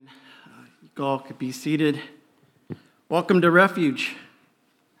you all could be seated. Welcome to Refuge.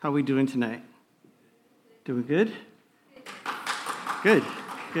 How are we doing tonight? Doing good? Good.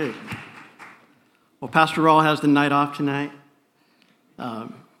 Well, Pastor Raul has the night off tonight.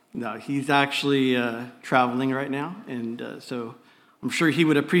 No, he's actually traveling right now, and so I'm sure he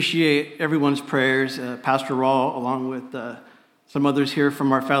would appreciate everyone's prayers. Pastor Raul, along with some others here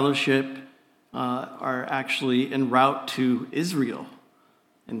from our fellowship, are actually en route to Israel.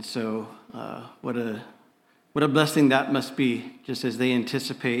 And so what a blessing that must be, just as they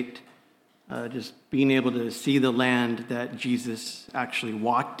anticipate just being able to see the land that Jesus actually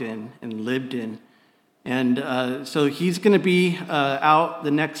walked in and lived in. And so he's going to be out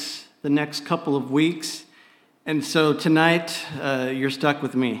the next couple of weeks. And so tonight, you're stuck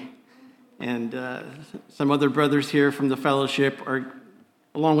with me. And some other brothers here from the fellowship are,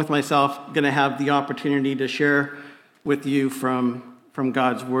 along with myself, going to have the opportunity to share with you from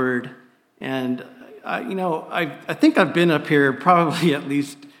God's Word. And, I think I've been up here probably at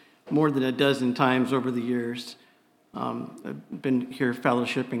least more than a dozen times over the years. I've been here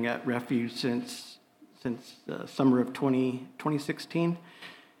fellowshipping at Refuge since the summer of 2016.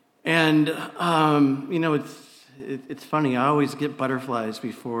 And, it's funny. I always get butterflies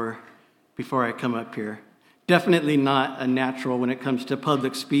before I come up here. Definitely not a natural when it comes to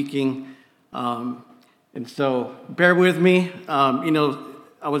public speaking. And so bear with me.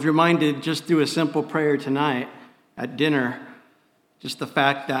 I was reminded just through a simple prayer tonight at dinner, just the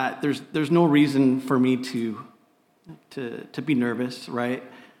fact that there's no reason for me to be nervous, right?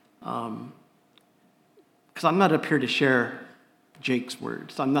 Because I'm not up here to share Jake's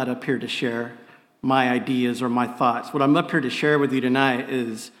words. I'm not up here to share my ideas or my thoughts. What I'm up here to share with you tonight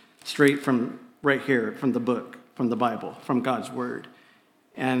is straight from right here, from the book, from the Bible, from God's Word.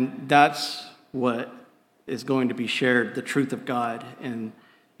 And that's what is going to be shared, the truth of God. And,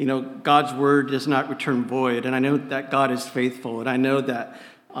 God's Word does not return void. And I know that God is faithful. And I know that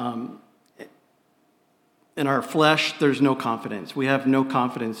in our flesh, there's no confidence. We have no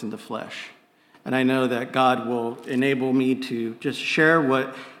confidence in the flesh. And I know that God will enable me to just share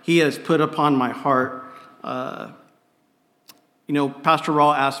what He has put upon my heart. Pastor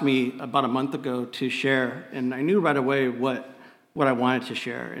Raul asked me about a month ago to share, and I knew right away what I wanted to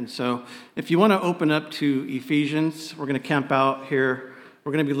share. And so if you want to open up to Ephesians, we're going to camp out here.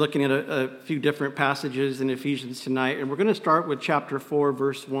 We're going to be looking at a few different passages in Ephesians tonight, and we're going to start with chapter 4,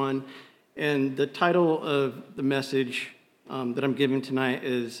 verse 1. And the title of the message that I'm giving tonight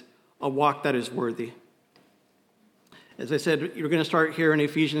is A Walk That Is Worthy. As I said, you're going to start here in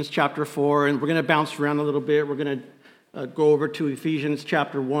Ephesians chapter 4, and we're going to bounce around a little bit. We're going to go over to Ephesians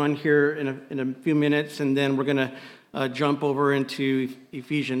chapter 1 here in a few minutes, and then we're going to jump over into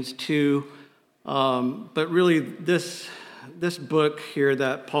Ephesians 2. But really, this book here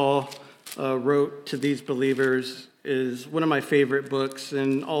that Paul wrote to these believers is one of my favorite books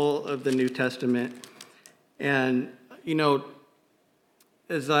in all of the New Testament. And,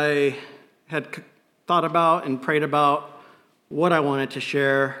 as I had thought about and prayed about what I wanted to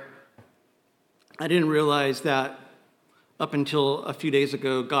share, I didn't realize that up until a few days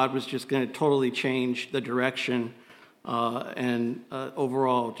ago, God was just going to totally change the direction and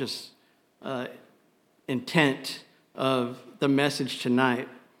overall just intent of the message tonight.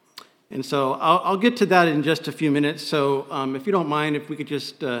 And so I'll get to that in just a few minutes. So if you don't mind, if we could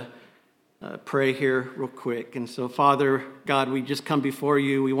just pray here real quick. And so, Father, God, we just come before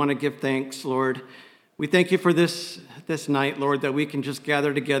you. We want to give thanks, Lord. We thank you for this night, Lord, that we can just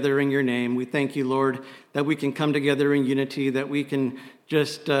gather together in your name. We thank you, Lord, that we can come together in unity, that we can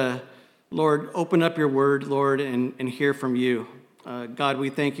just, Lord, open up your word, Lord, and hear from you. God, we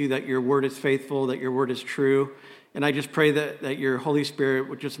thank you that your word is faithful, that your word is true. And I just pray that your Holy Spirit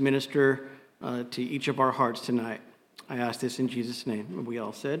would just minister to each of our hearts tonight. I ask this in Jesus' name. And we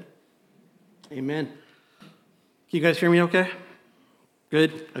all said, amen. Can you guys hear me okay?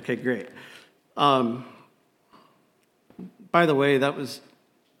 Good? Okay, great. By the way, that was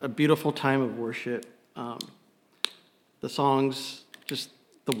a beautiful time of worship. The songs, just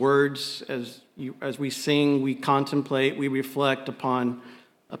the words, as we sing, we contemplate, we reflect upon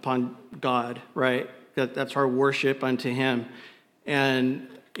God, right? That's our worship unto Him. And,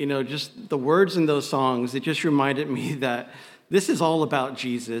 just the words in those songs, it just reminded me that this is all about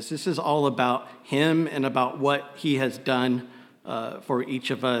Jesus. This is all about Him and about what He has done for each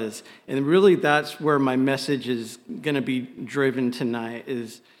of us. And really that's where my message is going to be driven tonight,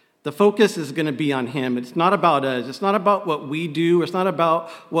 is the focus is going to be on Him. It's not about us. It's not about what we do. It's not about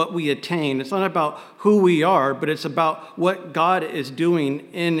what we attain. It's not about who we are, but it's about what God is doing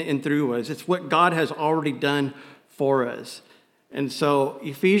in and through us. It's what God has already done for us. And so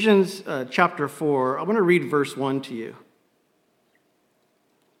Ephesians chapter 4, I want to read verse 1 to you.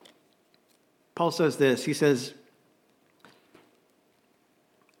 Paul says this. He says,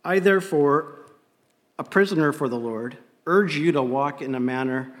 I therefore, a prisoner for the Lord, urge you to walk in a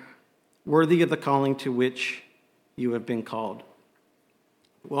manner worthy of the calling to which you have been called.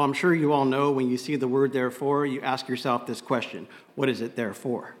 Well, I'm sure you all know when you see the word therefore, you ask yourself this question: what is it there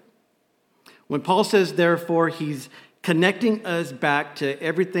for? When Paul says therefore, he's connecting us back to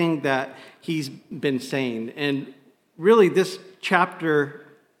everything that he's been saying. And really, this chapter,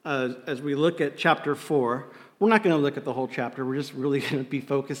 as we look at chapter 4, we're not going to look at the whole chapter. We're just really going to be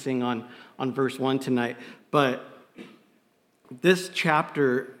focusing on verse 1 tonight. But this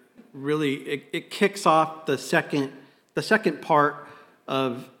chapter really, it kicks off the second part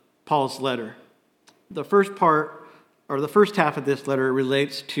of Paul's letter. The first part, or the first half of this letter,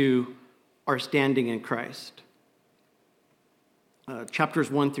 relates to our standing in Christ. Chapters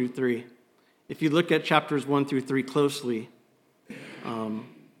 1 through 3. If you look at chapters 1 through 3 closely,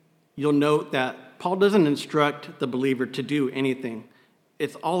 you'll note that Paul doesn't instruct the believer to do anything.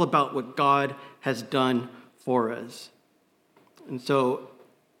 It's all about what God has done for us. And so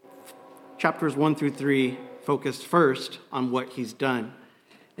chapters 1 through 3 focus first on what he's done.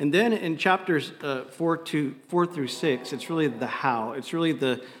 And then in chapters 4 through 6, it's really the how. It's really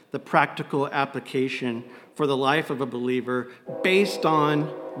the practical application for the life of a believer based on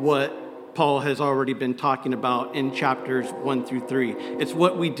what Paul has already been talking about in chapters 1 through 3. It's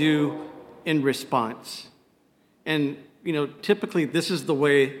what we do in response. And, typically this is the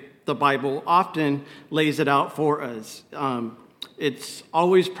way the Bible often lays it out for us. It's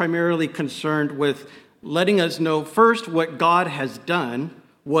always primarily concerned with letting us know first what God has done,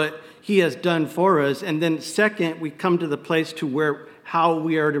 what he has done for us, and then second, we come to the place to where how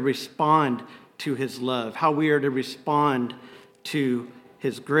we are to respond to his love, how we are to respond to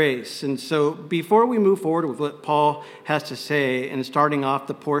his grace. And so before we move forward with what Paul has to say, and starting off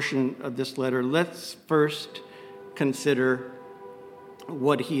the portion of this letter, let's first consider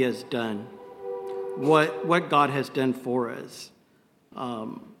what he has done, what God has done for us.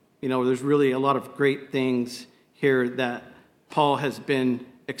 There's really a lot of great things here that Paul has been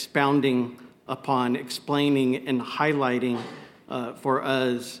expounding upon, explaining and highlighting for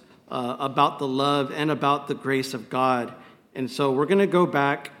us about the love and about the grace of God. And so we're going to go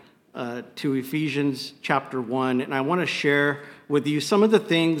back to Ephesians chapter 1, and I want to share with you some of the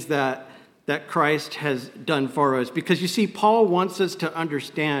things that Christ has done for us. Because you see, Paul wants us to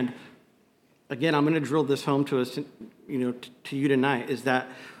understand, again, I'm going to drill this home to us, to you tonight, is that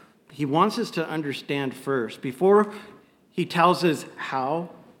he wants us to understand first. Before he tells us how,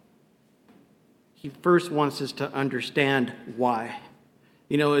 he first wants us to understand why.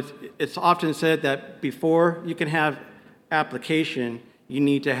 It's often said that before you can have application, you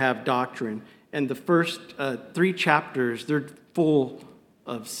need to have doctrine. And the first 3 chapters, they're full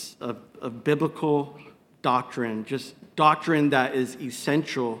of biblical doctrine, just doctrine that is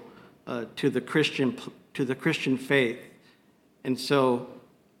essential to the Christian faith. And so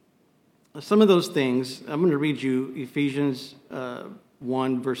some of those things, I'm going to read you Ephesians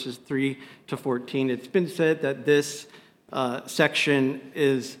 1, verses 3 to 14. It's been said that this section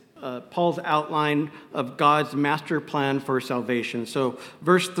is Paul's outline of God's master plan for salvation. So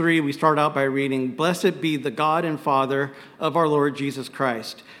verse 3, we start out by reading, "Blessed be the God and Father of our Lord Jesus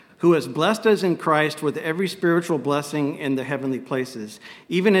Christ, who has blessed us in Christ with every spiritual blessing in the heavenly places,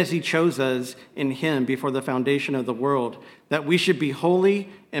 even as he chose us in him before the foundation of the world, that we should be holy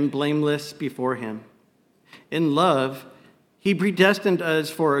and blameless before him. In love, he predestined us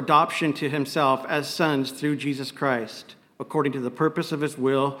for adoption to himself as sons through Jesus Christ, according to the purpose of his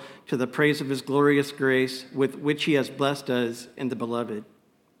will, to the praise of his glorious grace, with which he has blessed us in the beloved."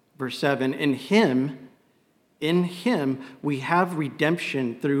 Verse 7, In him we have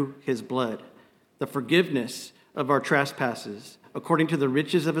redemption through his blood, the forgiveness of our trespasses, according to the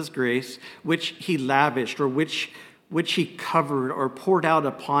riches of his grace, which he lavished, or which he covered or poured out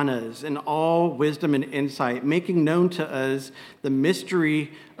upon us in all wisdom and insight, making known to us the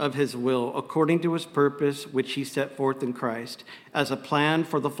mystery of his will, according to his purpose, which he set forth in Christ, as a plan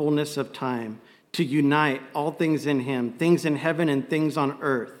for the fullness of time, to unite all things in him, things in heaven and things on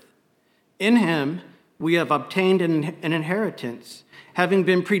earth. In him we have obtained an inheritance, having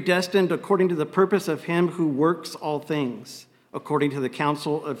been predestined according to the purpose of him who works all things, according to the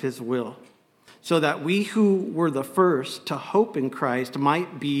counsel of his will, so that we who were the first to hope in Christ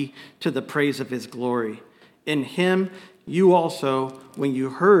might be to the praise of his glory. In him you also, when you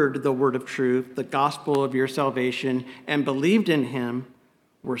heard the word of truth, the gospel of your salvation, and believed in him,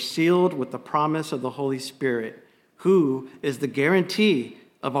 were sealed with the promise of the Holy Spirit, who is the guarantee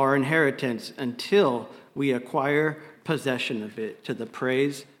of our inheritance until we acquire possession of it to the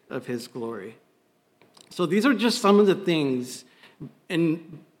praise of his glory. So these are just some of the things.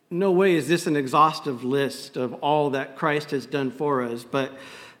 In no way is this an exhaustive list of all that Christ has done for us, but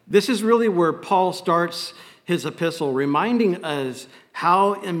this is really where Paul starts his epistle, reminding us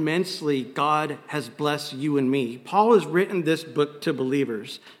how immensely God has blessed you and me. Paul has written this book to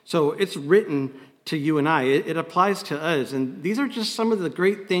believers, so it's written to you and I. It applies to us, and these are just some of the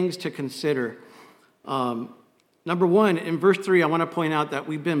great things to consider. Number one, in verse 3, I want to point out that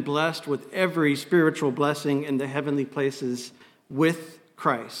we've been blessed with every spiritual blessing in the heavenly places with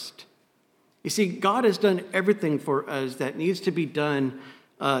Christ. You see, God has done everything for us that needs to be done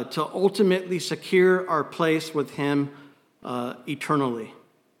to ultimately secure our place with him eternally.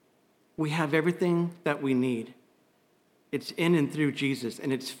 We have everything that we need. It's in and through Jesus,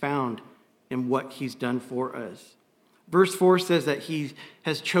 and it's found in what he's done for us. Verse 4 says that he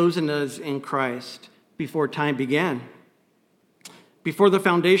has chosen us in Christ before time began, before the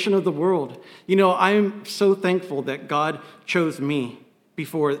foundation of the world. You know, I'm so thankful that God chose me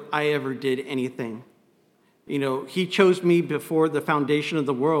before I ever did anything. You know, he chose me before the foundation of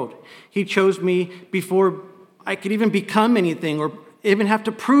the world. He chose me before I could even become anything or even have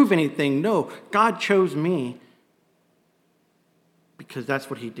to prove anything. No, God chose me because that's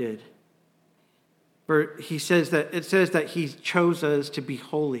what he did. For it says that he chose us to be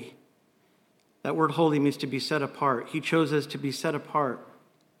holy. That word holy means to be set apart. He chose us to be set apart,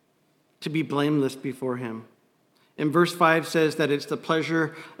 to be blameless before him. And verse 5 says that it's the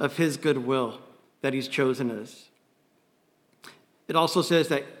pleasure of his goodwill that he's chosen us. It also says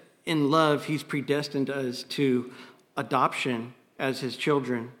that in love, he's predestined us to adoption as his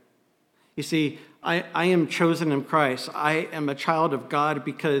children. You see, I am chosen in Christ. I am a child of God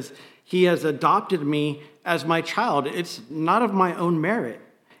because he has adopted me as my child. It's not of my own merit.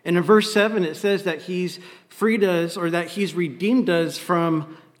 And in verse 7, it says that he's freed us, or that he's redeemed us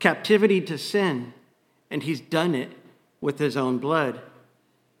from captivity to sin, and he's done it with his own blood.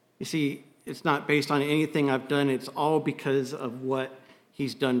 You see, it's not based on anything I've done. It's all because of what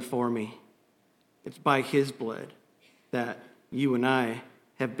he's done for me. It's by his blood that you and I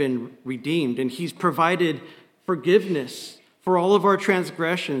have been redeemed, and he's provided forgiveness for all of our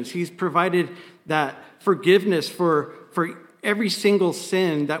transgressions. He's provided that forgiveness for every single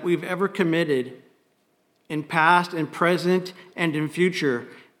sin that we've ever committed in past and present and in future.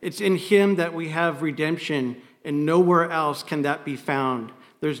 It's in him that we have redemption, and nowhere else can that be found.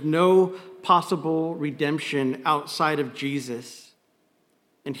 There's no possible redemption outside of Jesus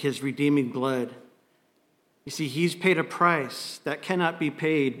and his redeeming blood. You see, he's paid a price that cannot be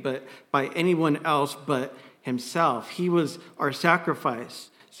paid but by anyone else but himself. He was our sacrifice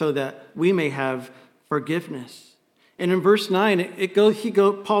so that we may have forgiveness. And in verse 9,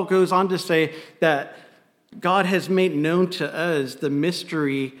 Paul goes on to say that God has made known to us the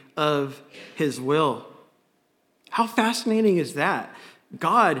mystery of his will. How fascinating is that?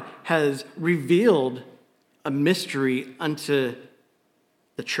 God has revealed a mystery unto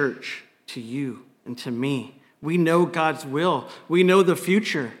the church, to you and to me. We know God's will. We know the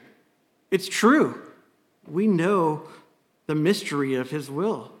future. It's true. We know the mystery of his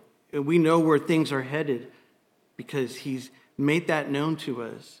will. And we know where things are headed because he's made that known to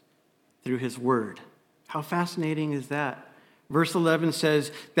us through his word. How fascinating is that? Verse 11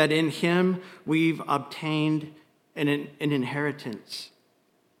 says that in him we've obtained an inheritance.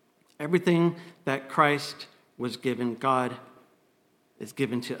 Everything that Christ was given, God is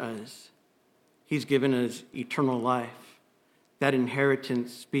given to us. He's given us eternal life. That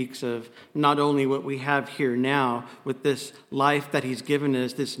inheritance speaks of not only what we have here now with this life that he's given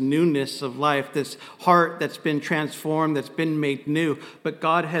us, this newness of life, this heart that's been transformed, that's been made new, but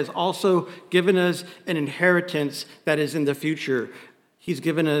God has also given us an inheritance that is in the future. He's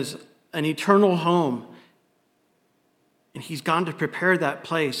given us an eternal home, and he's gone to prepare that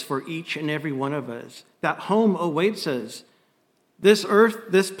place for each and every one of us. That home awaits us. This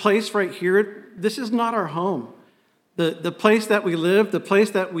earth, this place right here, this is not our home. The place that we live, the place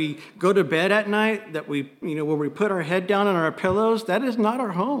that we go to bed at night, that where we put our head down on our pillows, that is not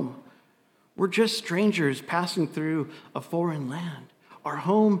our home. We're just strangers passing through a foreign land. Our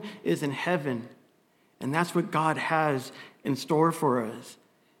home is in heaven, and that's what God has in store for us.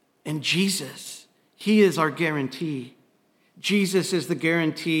 And Jesus, he is our guarantee. Jesus is the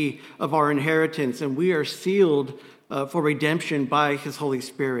guarantee of our inheritance, and we are sealed for redemption by his Holy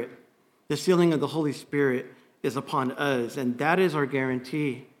Spirit. The sealing of the Holy Spirit is upon us, and that is our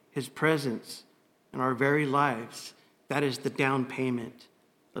guarantee, his presence in our very lives. That is the down payment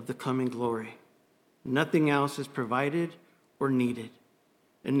of the coming glory. Nothing else is provided or needed.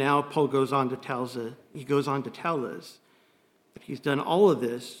 And now Paul goes on to tell us that he's done all of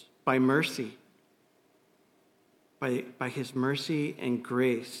this by mercy, by his mercy and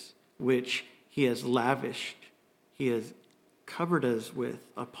grace, which he has lavished, he has covered us with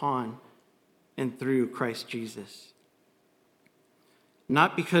upon and through Christ Jesus.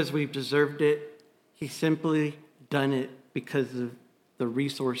 Not because we've deserved it, he's simply done it because of the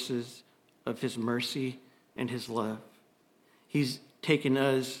resources of his mercy and his love. He's taken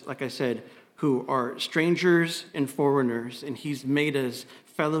us, like I said, who are strangers and foreigners, and he's made us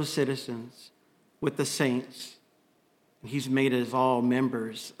fellow citizens with the saints. He's made us all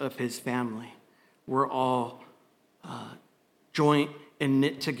members of his family. We're all joint and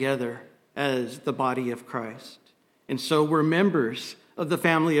knit together as the body of Christ. And so we're members of the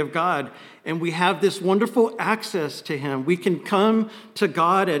family of God, and we have this wonderful access to him. We can come to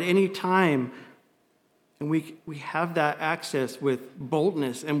God at any time, and we have that access with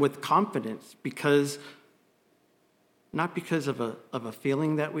boldness and with confidence, because not because of a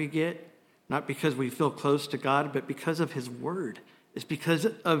feeling that we get, not because we feel close to God, but because of his word. It's because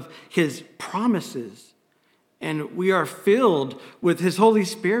of his promises. And we are filled with his Holy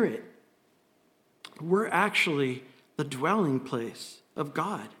Spirit. We're actually the dwelling place of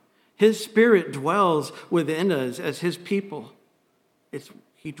God. His Spirit dwells within us as his people.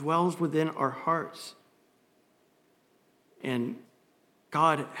 He dwells within our hearts. And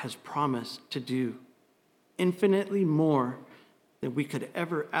God has promised to do infinitely more than we could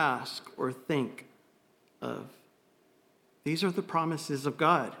ever ask or think of. These are the promises of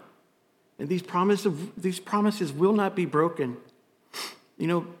God. And these promises will not be broken. You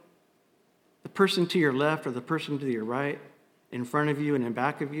know, the person to your left or the person to your right, in front of you and in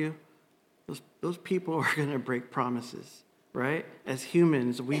back of you, those people are going to break promises, right? As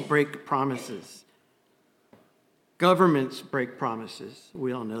humans, we break promises. Governments break promises.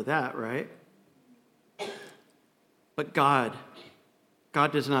 We all know that, right? But God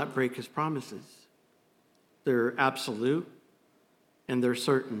does not break his promises. They're absolute and they're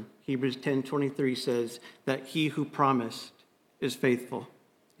certain. Hebrews 10:23 says that he who promised is faithful.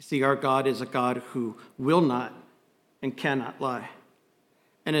 You see, our God is a God who will not and cannot lie.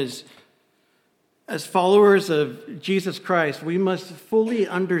 And as followers of Jesus Christ, we must fully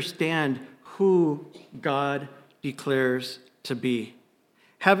understand who God declares to be.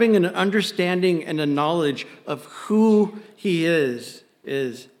 Having an understanding and a knowledge of who he is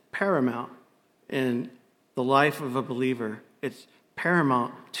paramount in the life of a believer. It's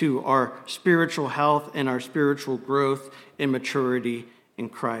paramount to our spiritual health and our spiritual growth and maturity in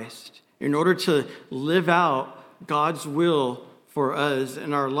Christ. In order to live out God's will for us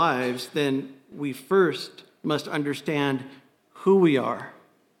in our lives, then we first must understand who we are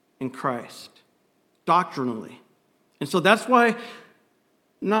in Christ, doctrinally. And so that's why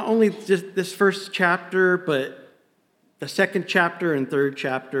not only just this first chapter, but the second chapter and third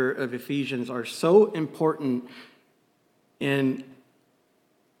chapter of Ephesians are so important in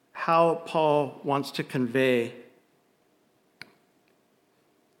how Paul wants to convey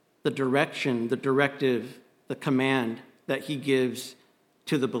the direction, the directive, the command that he gives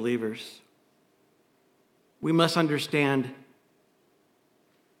to the believers. We must understand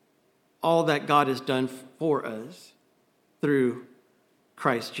all that God has done for us through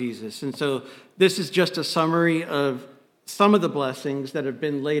Christ Jesus. And so this is just a summary of some of the blessings that have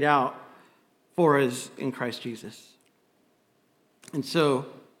been laid out for us in Christ Jesus. And so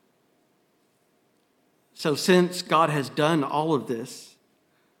since God has done all of this,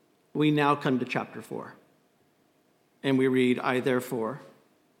 we now come to chapter 4. And we read, I therefore,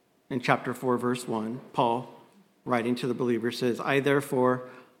 in chapter 4, verse 1, Paul, writing to the believer, says, I therefore,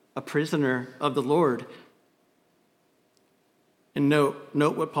 a prisoner of the Lord. And note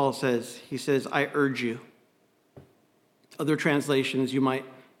what Paul says. He says, I urge you. Other translations you might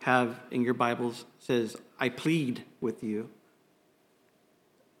have in your Bibles says, I plead with you.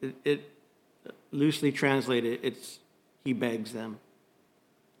 It loosely translated, it's he begs them.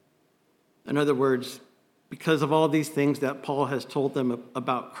 In other words, because of all these things that Paul has told them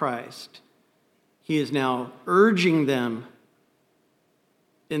about Christ, he is now urging them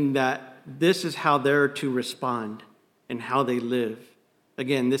in that this is how they're to respond and how they live.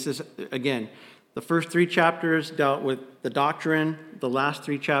 Again, the first 3 chapters dealt with the doctrine. The last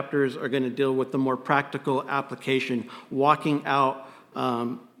 3 chapters are going to deal with the more practical application, walking out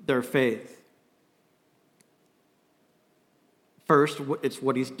their faith. First, it's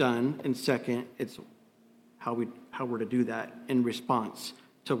what he's done, and second, it's how we're to do that in response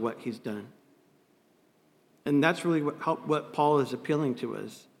to what he's done. And that's really what Paul is appealing to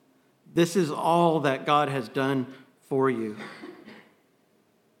us. This is all that God has done for you.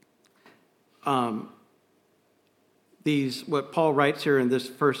 What Paul writes here in this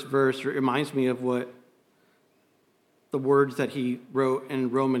first verse reminds me of what the words that he wrote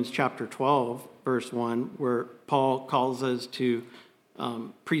in Romans chapter 12, verse 1, where Paul calls us to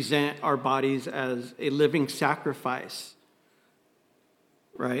present our bodies as a living sacrifice,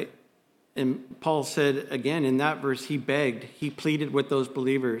 right? And Paul said again in that verse, he pleaded with those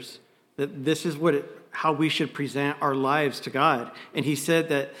believers that this is how we should present our lives to God. And he said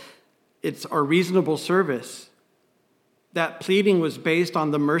that it's our reasonable service. That pleading was based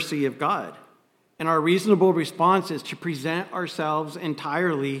on the mercy of God. And our reasonable response is to present ourselves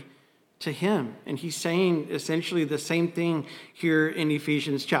entirely to him. And he's saying essentially the same thing here in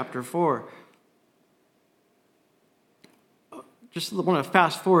Ephesians chapter 4. Just want to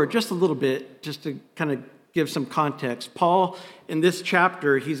fast forward just a little bit, just to kind of give some context. Paul, in this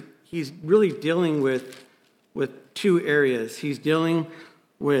chapter, he's really dealing with two areas. He's dealing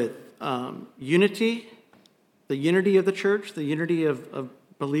with unity, the unity of the church, the unity of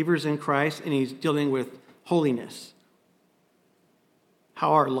believers in Christ, and he's dealing with holiness,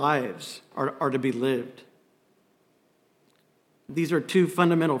 how our lives are to be lived. These are two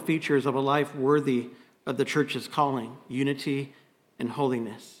fundamental features of a life worthy of the church's calling: unity and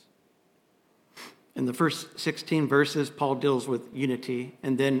holiness. In the first 16 verses, Paul deals with unity,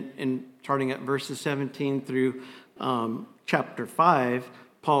 and then starting at verses 17 through chapter 5,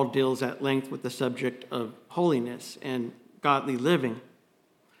 Paul deals at length with the subject of holiness and godly living.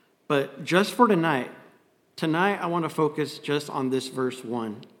 But just for tonight I want to focus just on this verse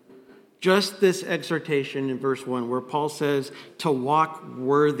 1. Just this exhortation in verse 1 where Paul says to walk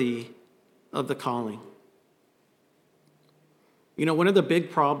worthy of the calling. You know, one of the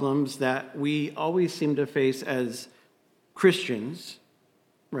big problems that we always seem to face as Christians,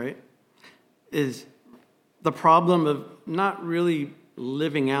 right, is the problem of not really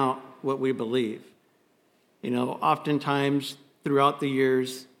living out what we believe. You know, oftentimes throughout the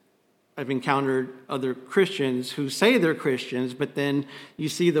years, I've encountered other Christians who say they're Christians, but then you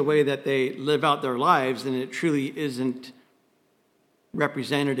see the way that they live out their lives, and it truly isn't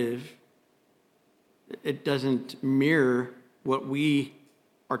representative. It doesn't mirror what we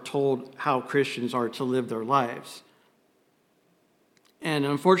are told how Christians are to live their lives. And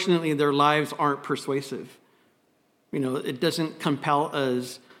unfortunately, their lives aren't persuasive. You know, it doesn't compel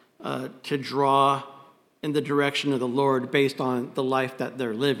us to draw in the direction of the Lord based on the life that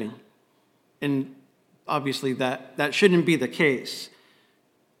they're living. And obviously that shouldn't be the case.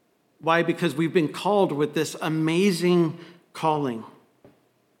 Why? Because we've been called with this amazing calling.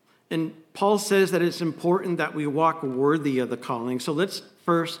 And Paul says that it's important that we walk worthy of the calling. So let's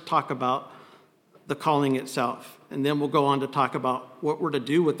first talk about the calling itself, and then we'll go on to talk about what we're to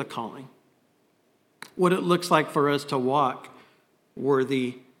do with the calling, what it looks like for us to walk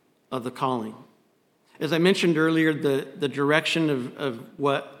worthy of the calling. As I mentioned earlier, the direction of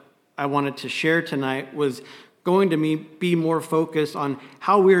what I wanted to share tonight was going to be more focused on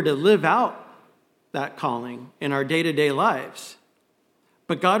how we're to live out that calling in our day-to-day lives.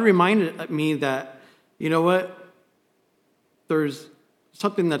 But God reminded me that, you know what? There's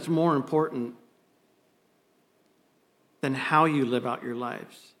something that's more important than how you live out your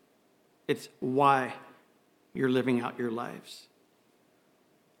lives. It's why you're living out your lives.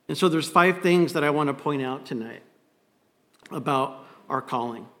 And so there's 5 things that I want to point out tonight about our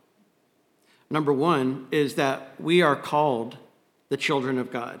calling. Number 1 is that we are called the children of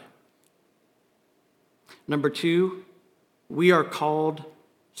God. Number 2, we are called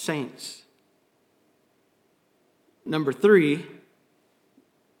saints. Number 3,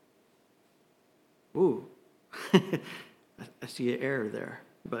 I see an error there,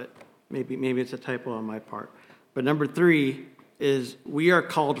 but maybe it's a typo on my part. But number 3 is we are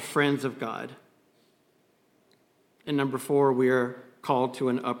called friends of God. And number 4, we are called to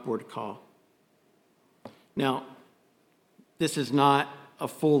an upward call. Now, this is not a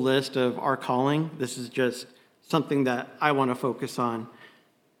full list of our calling. This is just something that I want to focus on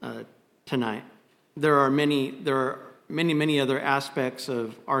tonight. There are many other aspects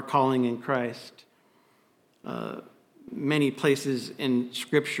of our calling in Christ. Many places in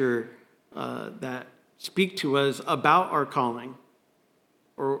Scripture that speak to us about our calling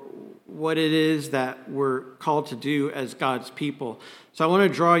or what it is that we're called to do as God's people. So I want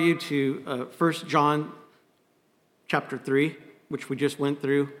to draw you to 1 John chapter 3, which we just went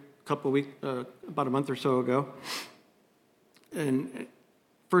through about a month or so ago. And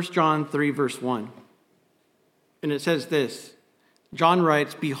 1 John 3, verse 1. And it says this, John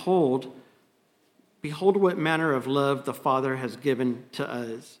writes, Behold what manner of love the Father has given to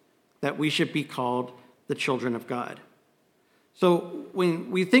us, that we should be called the children of God. So when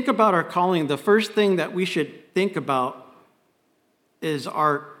we think about our calling, the first thing that we should think about is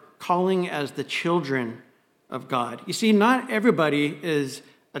our calling as the children of God. You see, not everybody is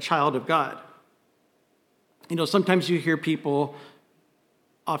a child of God. Sometimes you hear people,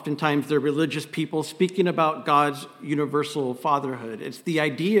 oftentimes they're religious people, speaking about God's universal fatherhood. It's the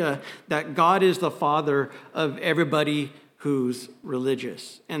idea that God is the father of everybody who's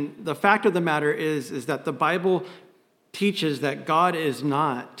religious. And the fact of the matter is that the Bible teaches that God is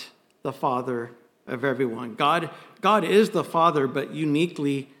not the father of everyone. God is the father, but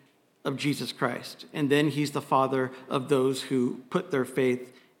uniquely of Jesus Christ. And then he's the father of those who put their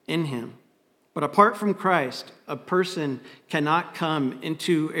faith in him. But apart from Christ, a person cannot come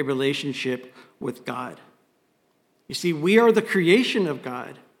into a relationship with God. You see, we are the creation of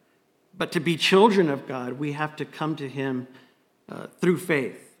God, but to be children of God, we have to come to him through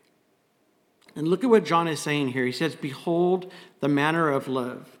faith. And look at what John is saying here. He says, behold the manner of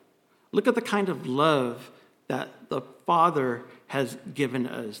love. Look at the kind of love that the Father has given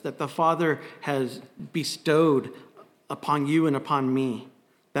us, that the Father has bestowed upon you and upon me,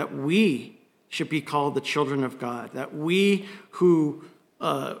 that we should be called the children of God, that we who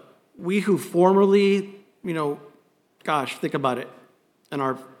formerly, think about it, in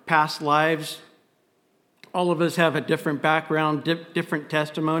our past lives, all of us have a different background, different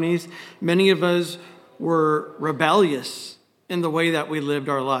testimonies. Many of us were rebellious in the way that we lived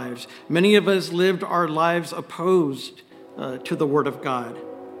our lives. Many of us lived our lives opposed to the Word of God.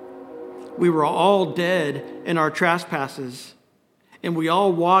 We were all dead in our trespasses, and we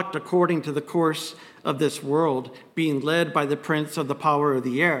all walked according to the course of this world, being led by the prince of the power of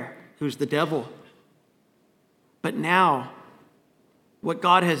the air, who's the devil. But now, what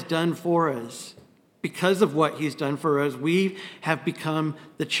God has done for us, because of what he's done for us, we have become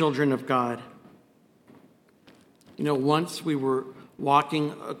the children of God. Once we were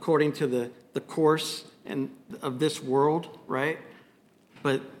walking according to the course of this world, right?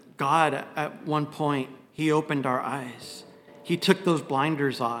 But God, at one point, he opened our eyes. He took those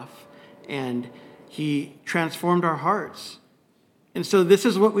blinders off, and he transformed our hearts. And so this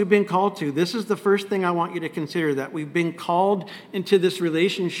is what we've been called to. This is the first thing I want you to consider, that we've been called into this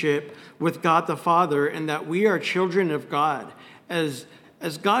relationship with God the Father, and that we are children of God. As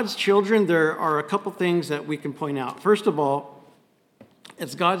God's children, there are a couple things that we can point out. First of all,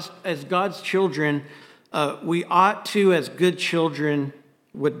 as God's children, we ought to, as good children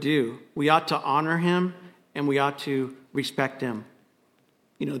would do, we ought to honor him and we ought to respect him.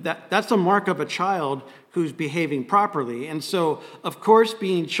 That's a mark of a child who's behaving properly. And so, of course,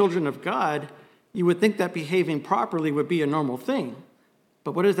 being children of God, you would think that behaving properly would be a normal thing.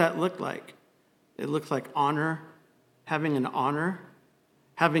 But what does that look like? It looks like honor, having an awe,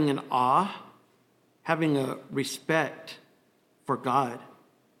 having a respect for God,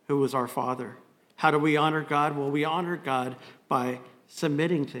 who is our Father. How do we honor God? Well, we honor God by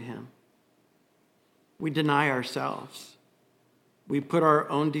submitting to him. We deny ourselves. We put our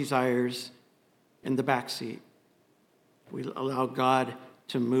own desires in the back seat. We allow God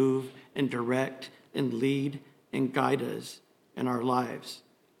to move and direct and lead and guide us in our lives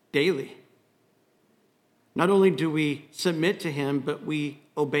daily. Not only do we submit to him, but we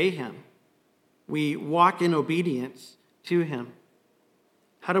obey him. We walk in obedience to him.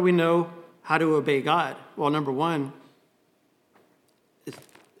 How do we know how to obey God? Well, number one,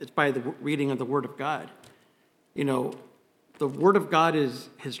 it's by the reading of the Word of God. The Word of God is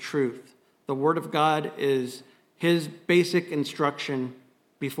his truth. The Word of God is his basic instruction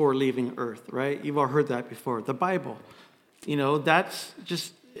before leaving earth, right? You've all heard that before. The Bible, that's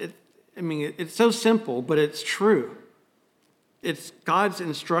just, it's so simple, but it's true. It's God's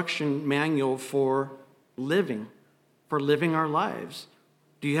instruction manual for living our lives.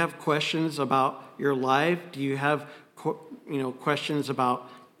 Do you have questions about your life? Do you have, questions about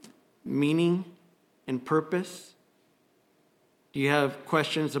meaning and purpose? Do you have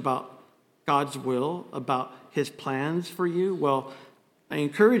questions about God's will, about his plans for you? Well, I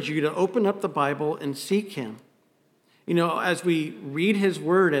encourage you to open up the Bible and seek him. As we read his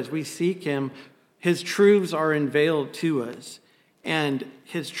word, as we seek him, his truths are unveiled to us. And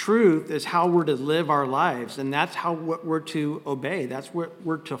his truth is how we're to live our lives. And that's how we're to obey. That's what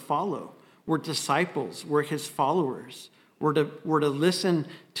we're to follow. We're disciples. We're his followers. We're to listen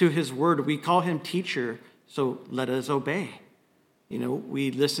to his word. We call him teacher, so let us obey.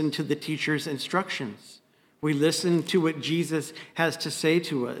 We listen to the teacher's instructions. We listen to what Jesus has to say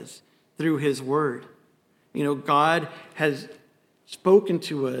to us through his word. God has spoken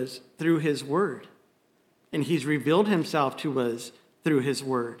to us through his word, and he's revealed himself to us through his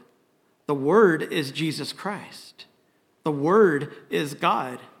word. The Word is Jesus Christ. The Word is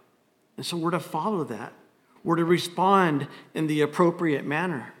God. And so we're to follow that. We're to respond in the appropriate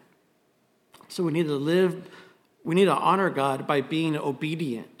manner. So we need to honor God by being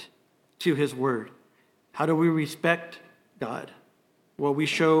obedient to his word. How do we respect God? Well, we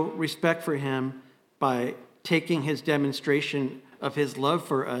show respect for him by taking his demonstration of his love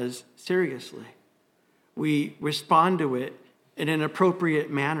for us seriously. We respond to it in an appropriate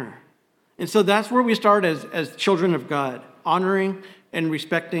manner. And so that's where we start as children of God, honoring and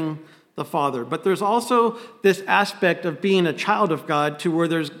respecting the Father. But there's also this aspect of being a child of God to where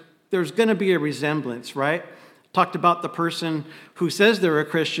there's going to be a resemblance, right? Talked about the person who says they're a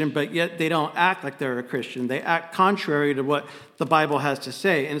Christian, but yet they don't act like they're a Christian. They act contrary to what the Bible has to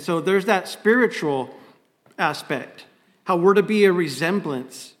say. And so there's that spiritual aspect, how we're to be a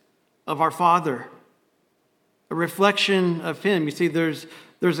resemblance of our Father, a reflection of him. You see, there's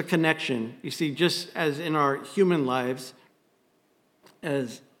a connection. You see, just as in our human lives,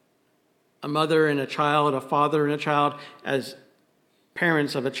 as a mother and a child, a father and a child, as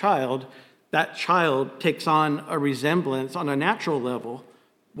parents of a child, that child takes on a resemblance on a natural level.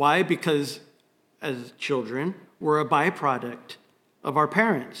 Why? Because as children, we're a byproduct of our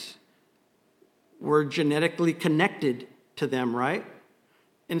parents. We're genetically connected to them, right?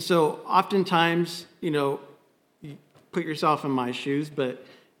 And so oftentimes, you put yourself in my shoes, but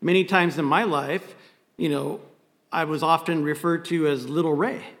many times in my life, I was often referred to as Little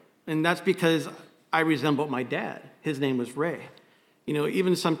Ray. And that's because I resembled my dad. His name was Ray.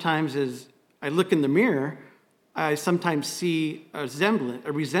 Even sometimes as I look in the mirror, I sometimes see a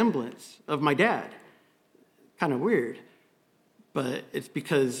resemblance of my dad. Kind of weird, but it's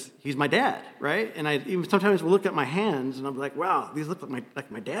because he's my dad, right? And I even sometimes will look at my hands and I'm like, wow, these look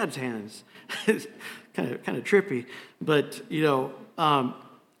like my dad's hands. It's kind of trippy, but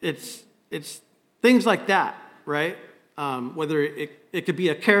it's things like that, right? Whether it could be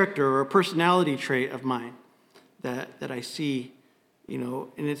a character or a personality trait of mine that I see.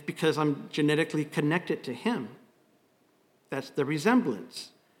 And it's because I'm genetically connected to him. That's the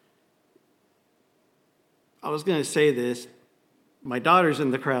resemblance. I was going to say this. My daughter's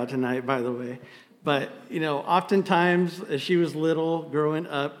in the crowd tonight, by the way. But, oftentimes, as she was little, growing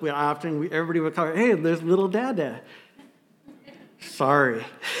up, everybody would call her, hey, there's little Dada. Sorry.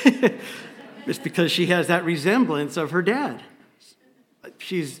 It's because she has that resemblance of her dad.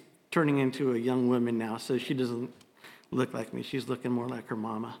 She's turning into a young woman now, so she doesn't look like me. She's looking more like her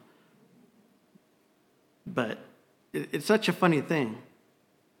mama. But it's such a funny thing.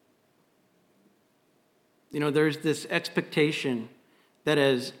 There's this expectation that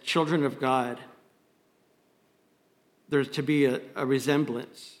as children of God, there's to be a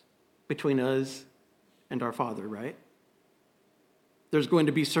resemblance between us and our Father, right? There's going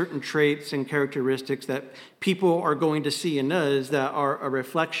to be certain traits and characteristics that people are going to see in us that are a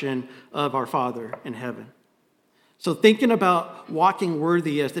reflection of our Father in heaven. So thinking about walking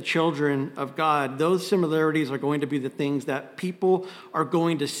worthy as the children of God, those similarities are going to be the things that people are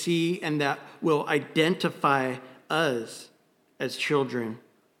going to see and that will identify us as children,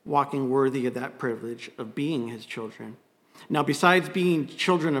 walking worthy of that privilege of being his children. Now, besides being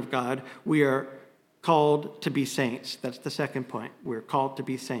children of God, we are called to be saints. That's the second point. We're called to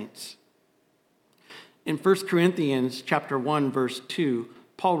be saints. In 1 Corinthians chapter 1, verse 2,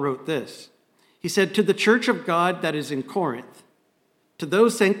 Paul wrote this. He said, to the church of God that is in Corinth, to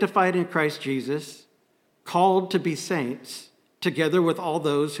those sanctified in Christ Jesus, called to be saints, together with all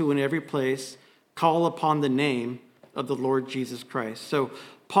those who in every place call upon the name of the Lord Jesus Christ. So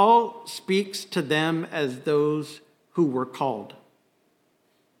Paul speaks to them as those who were called.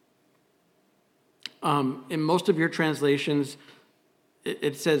 In most of your translations,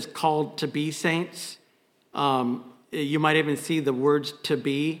 it says called to be saints. You might even see the words to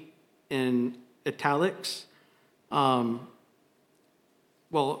be in italics. Well,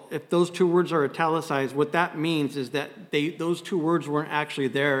 if those two words are italicized, what that means is that those two words weren't actually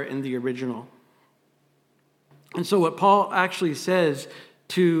there in the original. And so what Paul actually says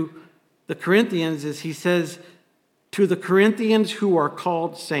to the Corinthians is he says, to the Corinthians who are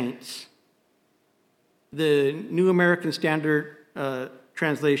called saints. The New American Standard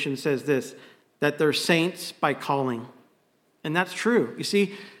translation says this, that they're saints by calling. And that's true. You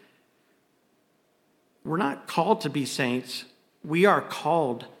see, we're not called to be saints. We are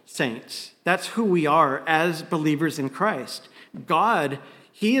called saints. That's who we are as believers in Christ. God,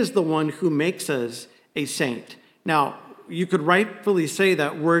 he is the one who makes us a saint. Now, you could rightfully say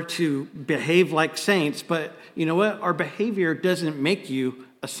that we're to behave like saints, but you know what? Our behavior doesn't make you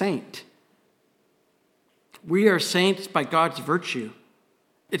a saint. We are saints by God's virtue.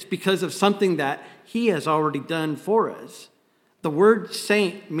 It's because of something that he has already done for us. The word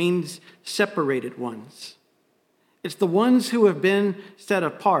saint means separated ones. It's the ones who have been set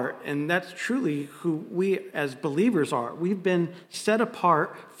apart, and that's truly who we as believers are. We've been set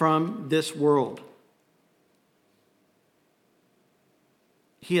apart from this world.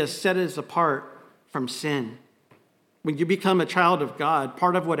 He has set us apart from sin. When you become a child of God,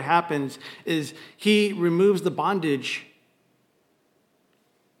 part of what happens is he removes the bondage.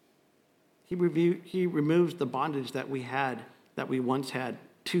 He removes the bondage that we once had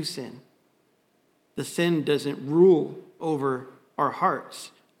to sin. The sin doesn't rule over our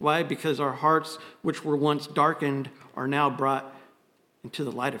hearts. Why? Because our hearts, which were once darkened, are now brought into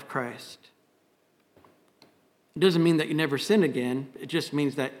the light of Christ. It doesn't mean that you never sin again. It just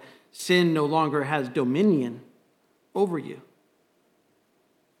means that sin no longer has dominion over you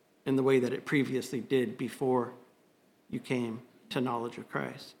in the way that it previously did before you came to knowledge of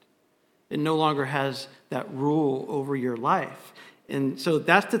Christ. It no longer has that rule over your life. And so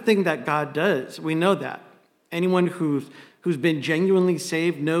that's the thing that God does. We know that. Anyone who's been genuinely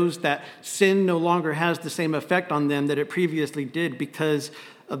saved knows that sin no longer has the same effect on them that it previously did because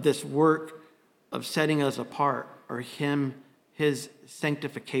of this work of setting us apart, or his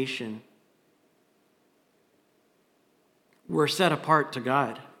sanctification. We're set apart to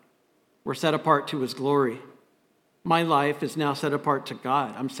God. We're set apart to his glory. My life is now set apart to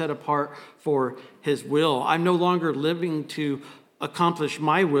God. I'm set apart for his will. I'm no longer living to accomplish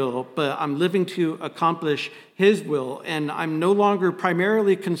my will, but I'm living to accomplish his will. And I'm no longer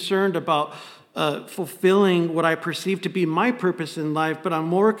primarily concerned about fulfilling what I perceive to be my purpose in life, but I'm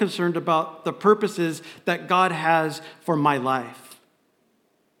more concerned about the purposes that God has for my life.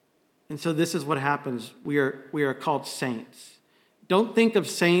 And so this is what happens. We are called saints. Don't think of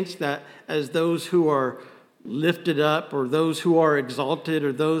saints that as those who are lifted up, or those who are exalted,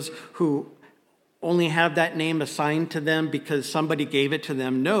 or those who only have that name assigned to them because somebody gave it to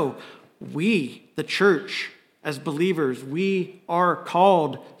them. No, we, the church, as believers, we are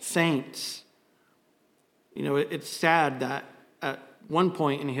called saints. You know, it's sad that at one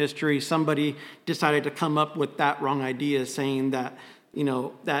point in history, somebody decided to come up with that wrong idea, saying that, you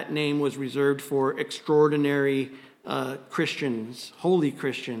know, that name was reserved for extraordinary Christians, holy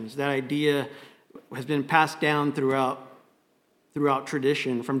Christians. That idea has been passed down throughout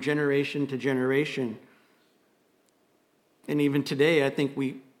tradition, from generation to generation. And even today, I think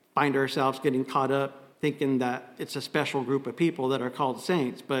we find ourselves getting caught up thinking that it's a special group of people that are called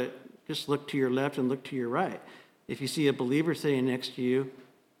saints. But just look to your left and look to your right. If you see a believer sitting next to you,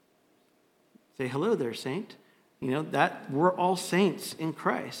 say, hello there, saint. You know, that we're all saints in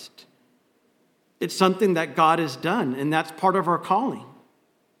Christ. It's something that God has done, and that's part of our calling.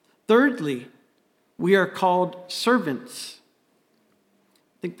 Thirdly, we are called servants.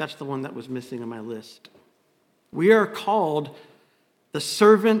 I think that's the one that was missing on my list. We are called the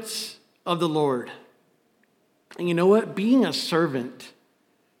servants of the Lord. And you know what? Being a servant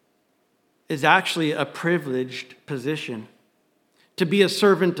is actually a privileged position. To be a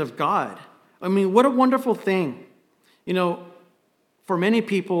servant of God. I mean, what a wonderful thing. You know, for many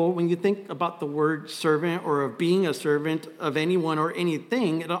people, when you think about the word servant or of being a servant of anyone or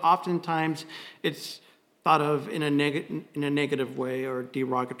anything, oftentimes it's thought of in a negative way or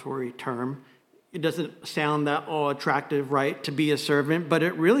derogatory term. It doesn't sound that attractive, right, to be a servant, but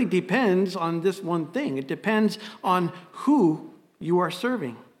it really depends on this one thing. It depends on who you are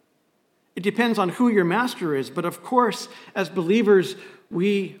serving. It depends on who your master is. But of course, as believers,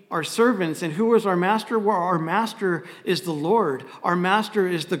 we are servants. And who is our master? Well, our master is the Lord. Our master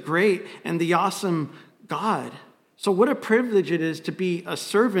is the great and the awesome God. So what a privilege it is to be a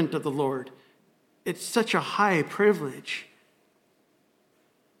servant of the Lord. It's such a high privilege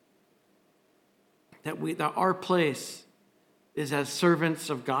that our place is as servants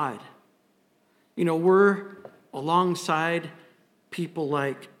of God. You know, we're alongside people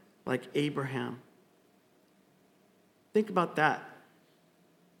like Abraham. Think about that.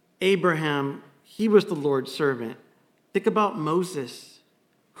 Abraham, he was the Lord's servant. Think about Moses,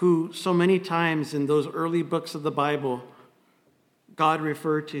 who so many times in those early books of the Bible, God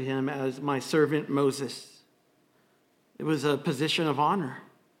referred to him as my servant Moses. It was a position of honor.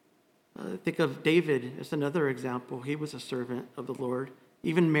 Think of David as another example. He was a servant of the Lord.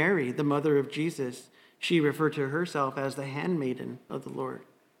 Even Mary, the mother of Jesus, she referred to herself as the handmaiden of the Lord.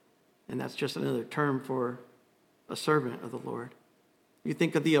 And that's just another term for a servant of the Lord. You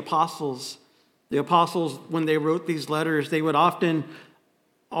think of the apostles. The apostles, when they wrote these letters, they would often,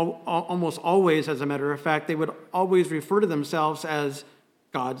 almost always, as a matter of fact, they would always refer to themselves as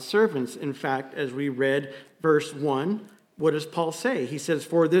God's servants. In fact, as we read verse 1, what does Paul say? He says,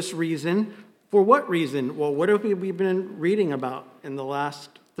 for this reason. For what reason? Well, what have we been reading about in the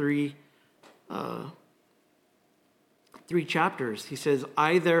last three chapters? He says,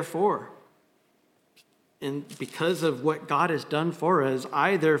 I therefore, and because of what God has done for us,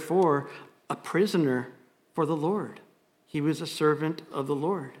 I therefore, a prisoner for the Lord. He was a servant of the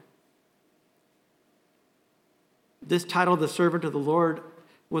Lord. This title, the servant of the Lord,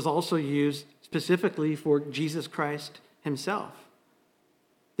 was also used specifically for Jesus Christ himself.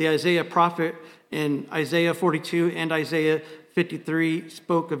 The Isaiah prophet in Isaiah 42 and Isaiah 53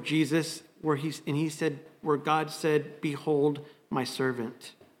 spoke of Jesus where God said, behold my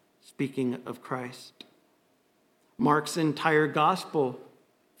servant, speaking of Christ. Mark's entire gospel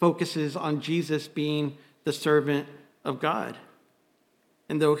focuses on Jesus being the servant of God.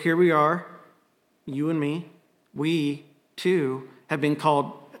 And though here we are, you and me, we too have been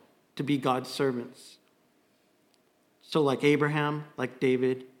called to be God's servants. So like Abraham, like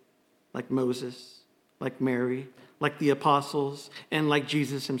David, like Moses, like Mary, like the apostles, and like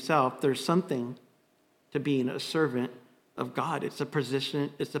Jesus himself, there's something to being a servant of God. It's a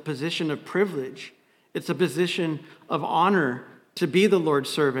position of privilege. It's a position of honor to be the Lord's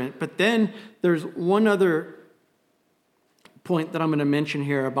servant. But then there's one other point that I'm going to mention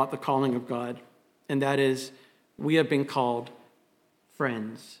here about the calling of God, and that is we have been called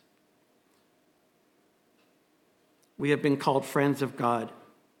friends. We have been called friends of God.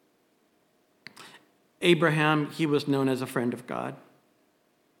 Abraham, he was known as a friend of God.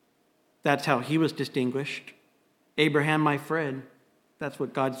 That's how he was distinguished. Abraham, my friend. That's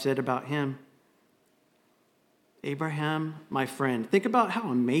what God said about him. Abraham, my friend. Think about how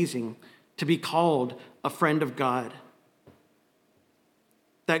amazing to be called a friend of God.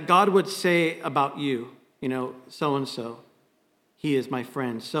 That God would say about you, so-and-so, he is my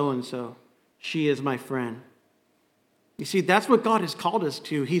friend. So-and-so, she is my friend. You see, that's what God has called us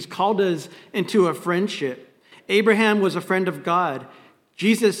to. He's called us into a friendship. Abraham was a friend of God.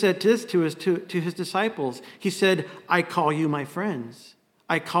 Jesus said this to his disciples. He said, I call you my friends.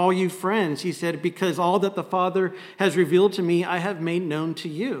 I call you friends. He said, because all that the Father has revealed to me, I have made known to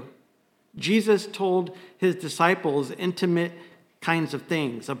you. Jesus told his disciples intimate kinds of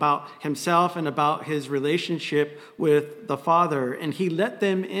things about himself and about his relationship with the Father. And he let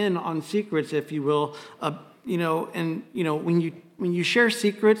them in on secrets, if you will, when you share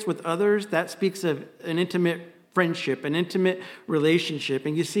secrets with others, that speaks of an intimate friendship, an intimate relationship.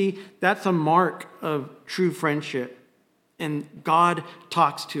 And you see, that's a mark of true friendship. And God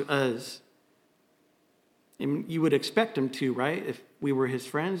talks to us. And you would expect him to, right? If we were his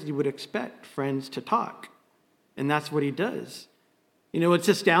friends, you would expect friends to talk. And that's what he does. It's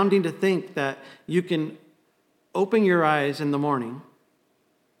astounding to think that you can open your eyes in the morning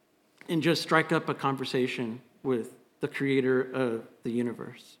and just strike up a conversation with the creator of the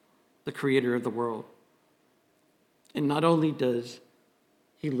universe, the creator of the world. And not only does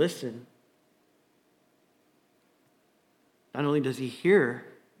he listen, not only does he hear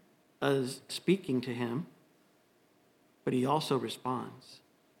us speaking to him, but he also responds.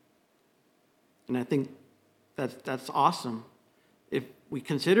 And I think that's awesome. If we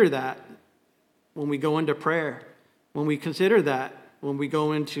consider that when we go into prayer, when we consider that when we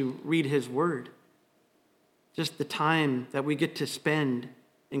go in to read his word, just the time that we get to spend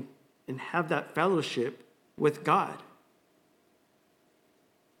and have that fellowship with God.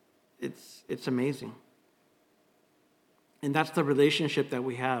 It's amazing. And that's the relationship that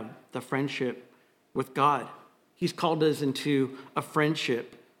we have, the friendship with God. He's called us into a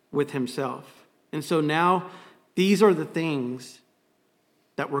friendship with himself. And so now these are the things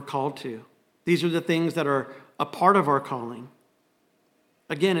that we're called to. These are the things that are a part of our calling.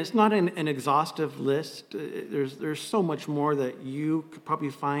 Again, it's not an exhaustive list. There's so much more that you could probably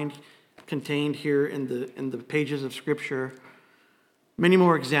find contained here in the pages of Scripture. Many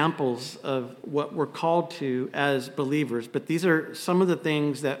more examples of what we're called to as believers. But these are some of the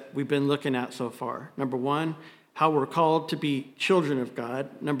things that we've been looking at so far. Number one, how we're called to be children of God.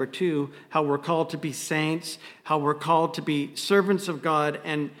 Number two, how we're called to be saints. How we're called to be servants of God.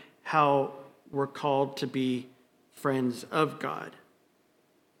 And how we're called to be friends of God.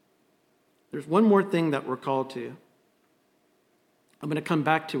 There's one more thing that we're called to. I'm going to come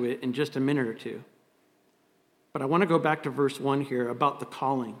back to it in just a minute or two. But I want to go back to verse 1 here about the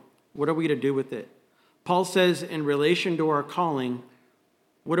calling. What are we to do with it? Paul says in relation to our calling,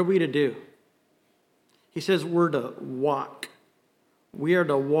 what are we to do? He says we're to walk. We are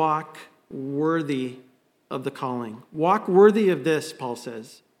to walk worthy of the calling. Walk worthy of this, Paul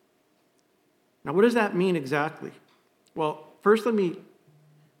says. Now, what does that mean exactly? Well, first let me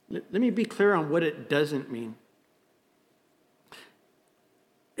be clear on what it doesn't mean.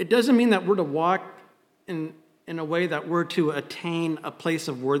 it doesn't mean that we're to walk in a way that we're to attain a place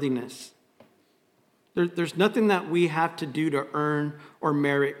of worthiness. There's nothing that we have to do to earn or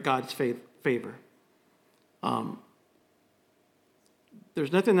merit God's favor.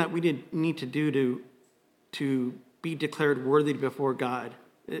 There's nothing that we need to do to be declared worthy before God.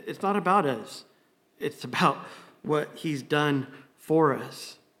 It's not about us. It's about what he's done for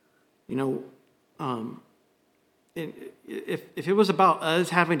us. If it was about us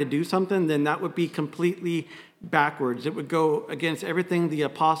having to do something, then that would be completely backwards. It would go against everything the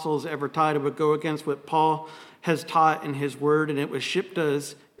apostles ever taught. It would go against what Paul has taught in his word, and it would shift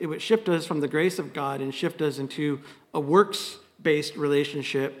us from the grace of God and shift us into a works-based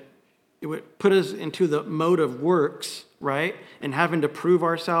relationship. It would put us into the mode of works, right? And having to prove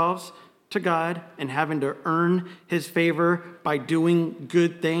ourselves to God and having to earn his favor by doing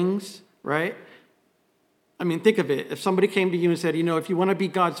good things, right? I mean, think of it. If somebody came to you and said, if you want to be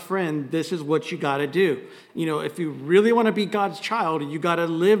God's friend, this is what you got to do. If you really want to be God's child, you got to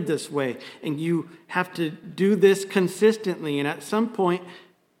live this way. And you have to do this consistently. And at some point,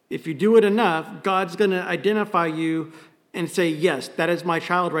 if you do it enough, God's going to identify you and say, yes, that is my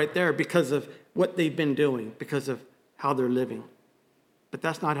child right there because of what they've been doing, because of how they're living. But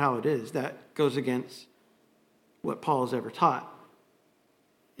that's not how it is. That goes against what Paul has ever taught.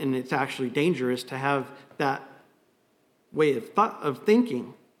 And it's actually dangerous to have that way of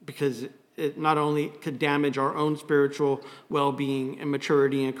thinking, because it not only could damage our own spiritual well-being and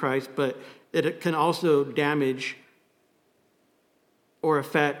maturity in Christ, but it can also damage or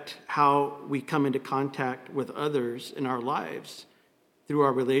affect how we come into contact with others in our lives through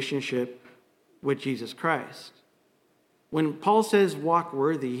our relationship with Jesus Christ. When Paul says walk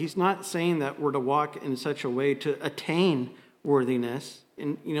worthy, he's not saying that we're to walk in such a way to attain worthiness.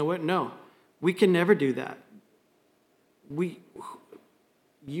 And you know what? No, we can never do that.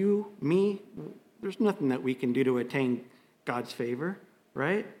 You, me, there's nothing that we can do to attain God's favor,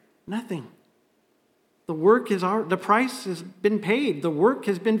 right? Nothing. The price has been paid. The work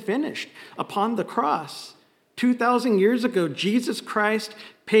has been finished upon the cross. 2,000 years ago, Jesus Christ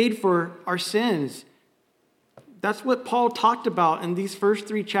paid for our sins. That's what Paul talked about in these first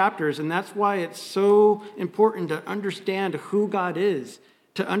 3 chapters, and that's why it's so important to understand who God is,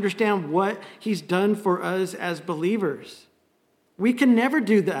 to understand what he's done for us as believers. We can never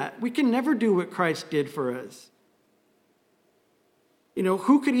do that. We can never do what Christ did for us.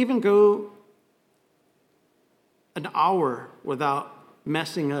 Who could even go an hour without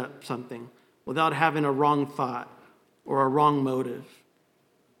messing up something, without having a wrong thought or a wrong motive?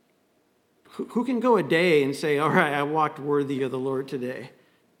 Who can go a day and say, all right, I walked worthy of the Lord today?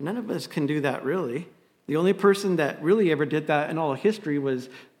 None of us can do that, really. The only person that really ever did that in all of history was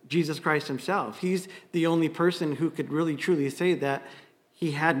Jesus Christ himself. He's the only person who could really, truly say that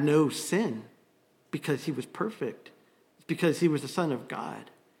he had no sin because he was perfect. It's because he was the Son of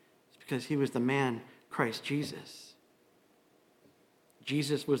God. It's because he was the man, Christ Jesus.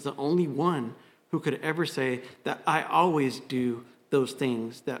 Jesus was the only one who could ever say that I always do those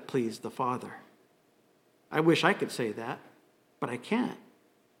things that please the Father. I wish I could say that, but I can't.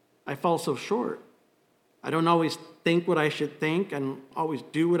 I fall so short. I don't always think what I should think and always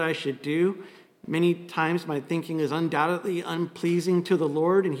do what I should do. Many times my thinking is undoubtedly unpleasing to the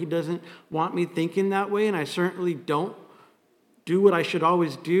Lord, and he doesn't want me thinking that way, and I certainly don't do what I should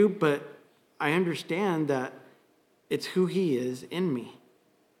always do, but I understand that it's who he is in me,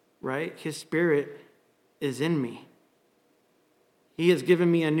 right? His Spirit is in me. He has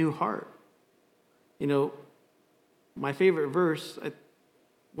given me a new heart. My favorite verse,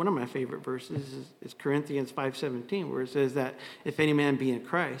 one of my favorite verses is Corinthians 5:17, where it says that if any man be in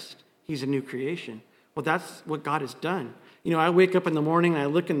Christ, he's a new creation. Well, that's what God has done. I wake up in the morning and I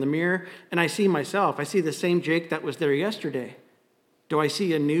look in the mirror and I see myself. I see the same Jake that was there yesterday. Do I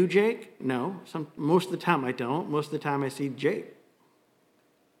see a new Jake? No. Most of the time I don't. Most of the time I see Jake.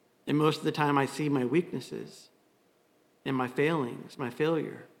 And most of the time I see my weaknesses and my failings, my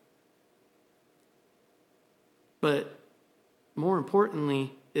failure. But more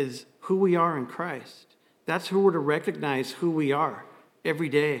importantly is who we are in Christ. That's who we're to recognize who we are every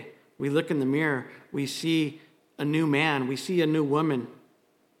day. We look in the mirror, we see a new man, we see a new woman.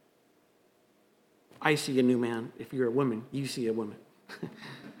 I see a new man. If you're a woman, you see a woman.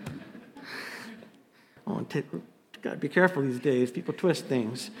 Gotta be careful these days. People twist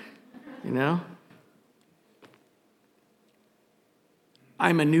things,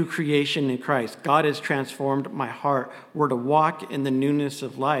 I'm a new creation in Christ. God has transformed my heart. We're to walk in the newness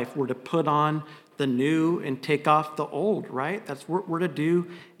of life. We're to put on the new and take off the old, right? That's what we're to do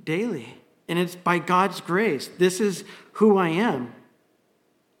daily. And it's by God's grace. This is who I am.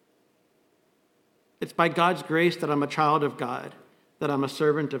 It's by God's grace that I'm a child of God, that I'm a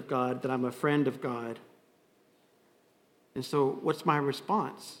servant of God, that I'm a friend of God. And so what's my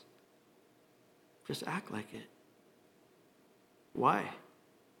response? Just act like it. Why?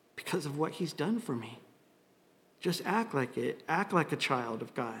 Because of what he's done for me. Just act like it. Act like a child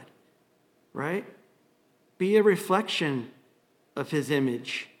of God, right? Be a reflection of his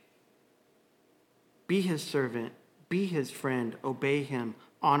image. Be his servant. Be his friend. Obey him.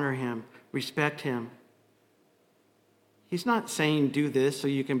 Honor him. Respect him. He's not saying do this so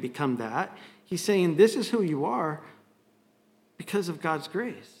you can become that. He's saying this is who you are because of God's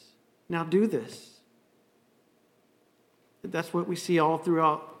grace. Now do this. That's what we see all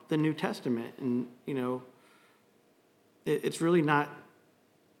throughout the New Testament. And, it's really not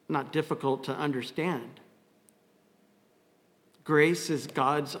difficult to understand. Grace is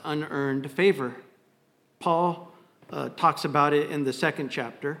God's unearned favor. Paul talks about it in the 2nd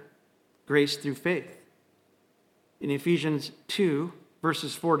chapter, grace through faith. In Ephesians 2,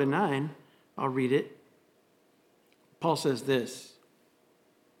 verses 4-9, I'll read it. Paul says this.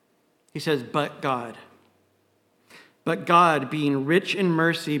 He says, But God, being rich in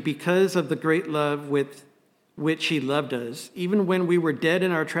mercy because of the great love with which he loved us, even when we were dead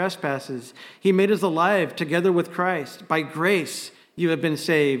in our trespasses, he made us alive together with Christ. By grace you have been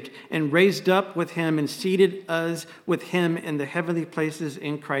saved, and raised up with him and seated us with him in the heavenly places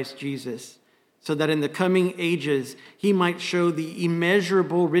in Christ Jesus, so that in the coming ages he might show the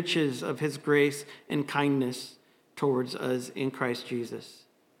immeasurable riches of his grace and kindness towards us in Christ Jesus.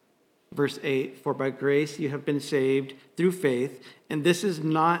 Verse 8, for by grace you have been saved through faith, and this is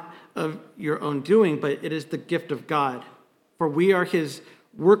not of your own doing, but it is the gift of God. For we are his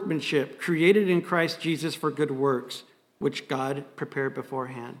workmanship, created in Christ Jesus for good works, which God prepared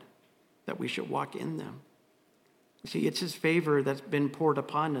beforehand, that we should walk in them. See, it's his favor that's been poured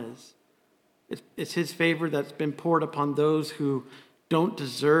upon us. It's his favor that's been poured upon those who don't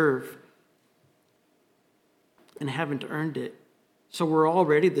deserve and haven't earned it. So we're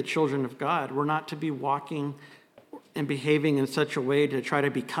already the children of God. We're not to be walking and behaving in such a way to try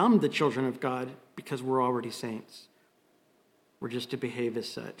to become the children of God because we're already saints. We're just to behave as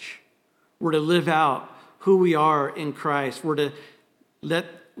such. We're to live out who we are in Christ. We're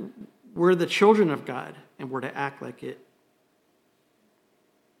the children of God, and we're to act like it.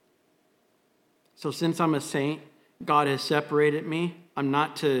 So since I'm a saint, God has separated me. I'm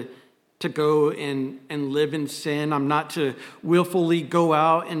not to go and live in sin. I'm not to willfully go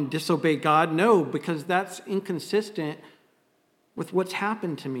out and disobey God. No, because that's inconsistent with what's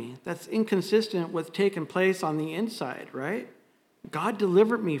happened to me. That's inconsistent with what's taken place on the inside, right? God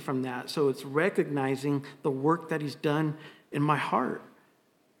delivered me from that. So it's recognizing the work that he's done in my heart.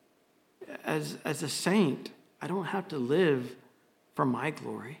 As a saint, I don't have to live for my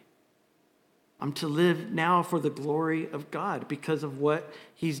glory. I'm to live now for the glory of God because of what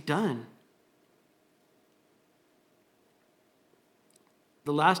he's done.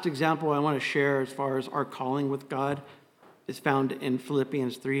 The last example I want to share as far as our calling with God is found in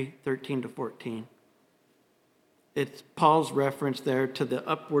Philippians 3:13-14. It's Paul's reference there to the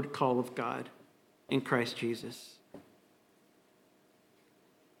upward call of God in Christ Jesus.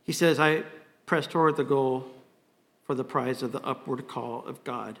 He says, I press toward the goal for the prize of the upward call of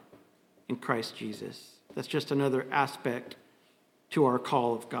God in Christ Jesus. That's just another aspect to our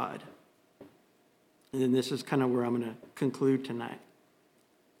call of God. And then this is kind of where I'm going to conclude tonight.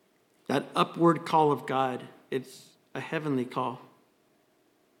 That upward call of God, it's a heavenly call.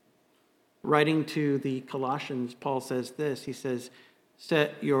 Writing to the Colossians, Paul says this. He says,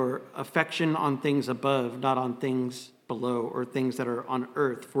 set your affection on things above, not on things below or things that are on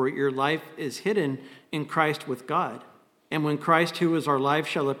earth. For your life is hidden in Christ with God. And when Christ, who is our life,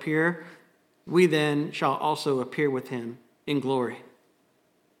 shall appear, we then shall also appear with him in glory.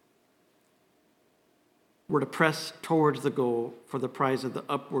 We're to press towards the goal for the prize of the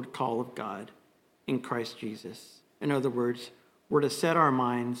upward call of God in Christ Jesus. In other words, we're to set our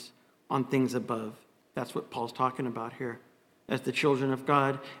minds on things above. That's what Paul's talking about here. As the children of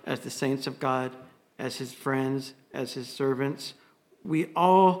God, as the saints of God, as his friends, as his servants, we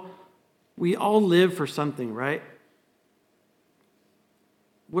all live for something, right?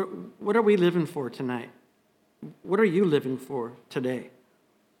 What are we living for tonight? What are you living for today?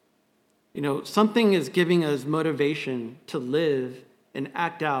 Something is giving us motivation to live and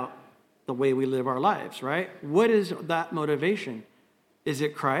act out the way we live our lives, right? What is that motivation? Is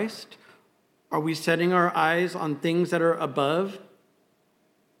it Christ? Are we setting our eyes on things that are above?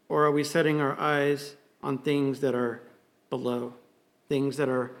 Or are we setting our eyes on things that are below, things that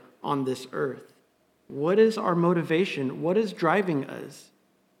are on this earth? What is our motivation? What is driving us?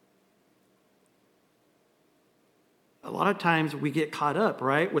 a lot of times we get caught up,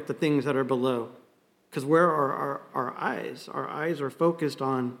 right, with the things that are below. Because where are our eyes? Our eyes are focused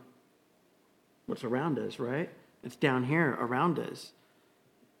on what's around us, right? It's down here around us.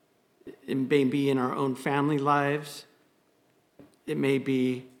 It may be in our own family lives. It may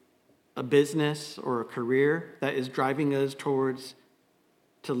be a business or a career that is driving us towards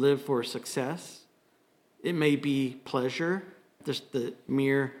to live for success. It may be pleasure, just the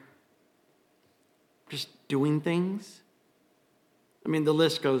mere just doing things. I mean, the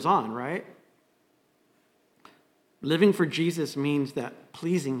list goes on, right? Living for Jesus means that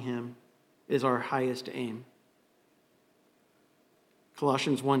pleasing him is our highest aim.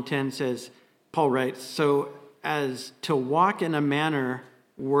 Colossians 1:10 says, Paul writes, so as to walk in a manner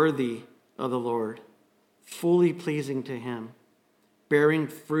worthy of the Lord, fully pleasing to him, bearing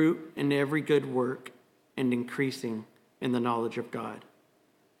fruit in every good work and increasing in the knowledge of God.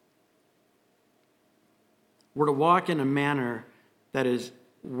 We're to walk in a manner that is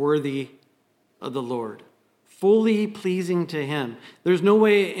worthy of the Lord, fully pleasing to him. There's no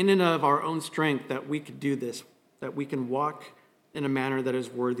way in and of our own strength that we could do this, that we can walk in a manner that is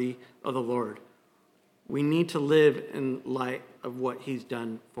worthy of the Lord. We need to live in light of what he's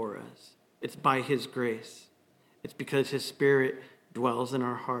done for us. It's by his grace. It's because his Spirit dwells in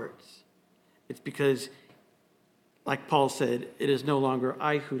our hearts. It's because, like Paul said, it is no longer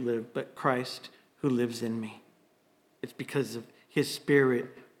I who live, but Christ who lives in me. It's because of his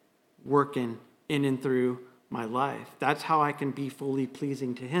Spirit working in and through my life. That's how I can be fully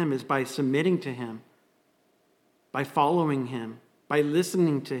pleasing to him, is by submitting to him, by following him, by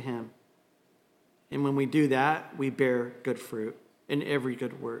listening to him. And when we do that, we bear good fruit in every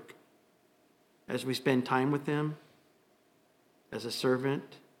good work. As we spend time with him, as a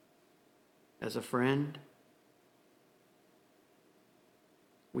servant, as a friend,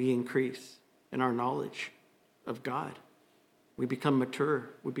 we increase in our knowledge of God. We become mature.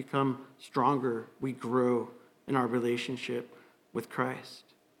 We become stronger. We grow in our relationship with Christ.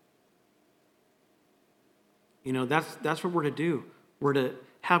 You know, that's what we're to do. We're to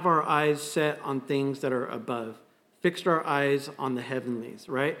have our eyes set on things that are above, fixed our eyes on the heavenlies,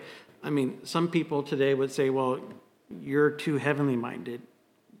 right? I mean, some people today would say, well, you're too heavenly minded.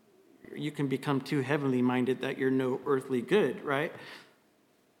 You can become too heavenly minded that you're no earthly good, right?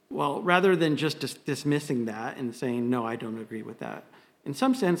 Well, rather than just dismissing that and saying, no, I don't agree with that. In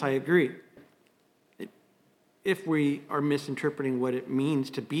some sense, I agree. If we are misinterpreting what it means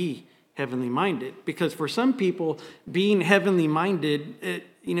to be heavenly minded, because for some people, being heavenly minded,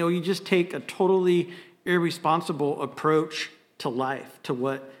 you just take a totally irresponsible approach to life, to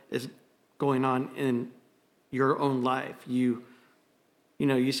what is going on in your own life. You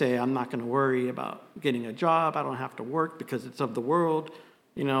say, I'm not going to worry about getting a job. I don't have to work because it's of the world.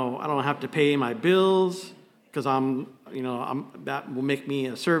 I don't have to pay my bills because that will make me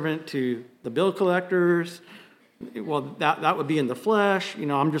a servant to the bill collectors. Well, that would be in the flesh.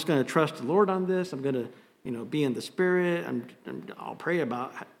 I'm just going to trust the Lord on this. I'm going to, be in the Spirit. I'll pray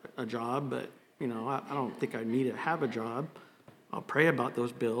about a job, but, I don't think I need to have a job. I'll pray about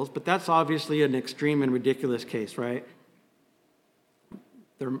those bills. But that's obviously an extreme and ridiculous case, right?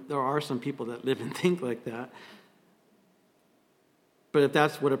 There are some people that live and think like that. But if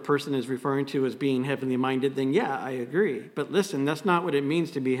that's what a person is referring to as being heavenly minded, then yeah, I agree. But listen, that's not what it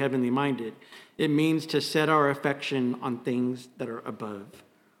means to be heavenly minded. It means to set our affection on things that are above.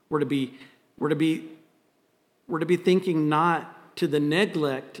 We're to be thinking not to the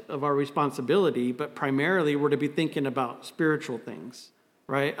neglect of our responsibility, but primarily we're to be thinking about spiritual things,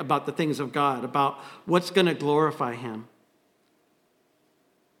 right? About the things of God, about what's going to glorify him.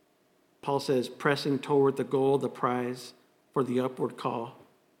 Paul says, pressing toward the goal, the prize, for the upward call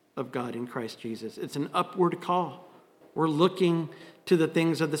of God in Christ Jesus. It's an upward call. We're looking to the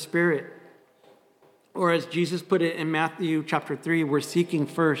things of the Spirit. Or as Jesus put it in Matthew chapter 3, we're seeking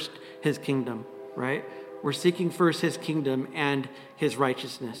first his kingdom, right? We're seeking first his kingdom and his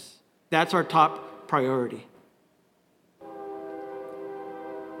righteousness. That's our top priority.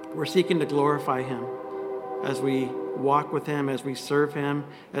 We're seeking to glorify him as we walk with him, as we serve him,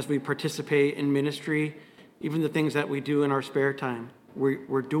 as we participate in ministry. Even the things that we do in our spare time,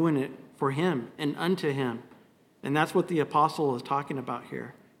 we're doing it for him and unto him. And that's what the apostle is talking about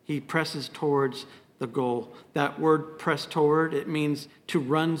here. He presses towards the goal. That word press toward, it means to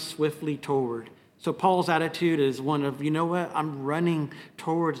run swiftly toward. So Paul's attitude is one of, you know what, I'm running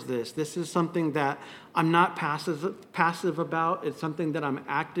towards this. This is something that I'm not passive about. It's something that I'm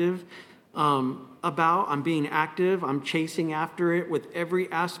active about. I'm being active. I'm chasing after it with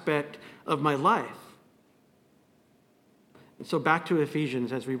every aspect of my life. So back to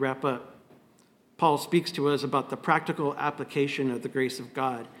Ephesians as we wrap up. Paul speaks to us about the practical application of the grace of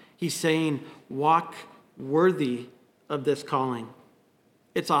God. He's saying, walk worthy of this calling.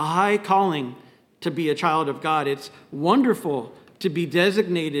 It's a high calling to be a child of God. It's wonderful to be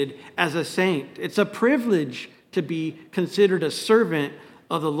designated as a saint. It's a privilege to be considered a servant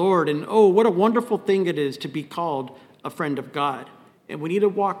of the Lord. And oh, what a wonderful thing it is to be called a friend of God. And we need to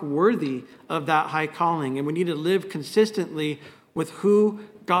walk worthy of that high calling. And we need to live consistently with who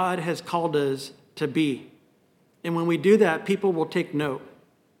God has called us to be. And when we do that, people will take note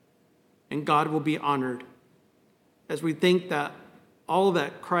and God will be honored. As we think that all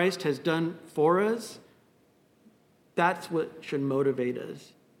that Christ has done for us, that's what should motivate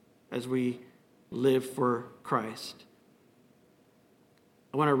us as we live for Christ.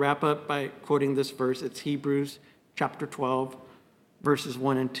 I want to wrap up by quoting this verse. It's Hebrews chapter 12, verses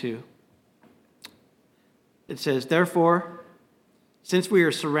 1 and 2. It says, "Therefore, since we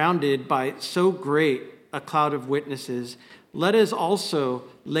are surrounded by so great a cloud of witnesses, let us also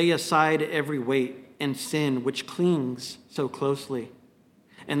lay aside every weight and sin which clings so closely.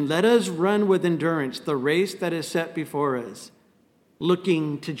 And let us run with endurance the race that is set before us,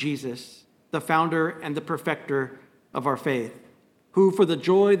 looking to Jesus, the founder and the perfecter of our faith, who for the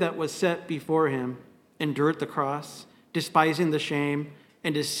joy that was set before him endured the cross, despising the shame,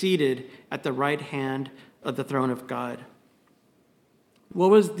 and is seated at the right hand of the throne of God." What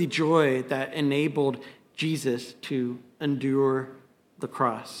was the joy that enabled Jesus to endure the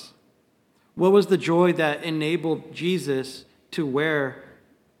cross? What was the joy that enabled Jesus to wear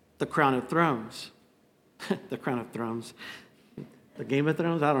the crown of thrones? The crown of thrones. The Game of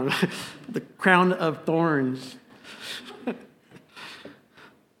Thrones? I don't know. The crown of thorns.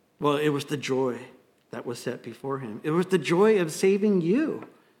 Well, it was the joy that was set before him. It was the joy of saving you.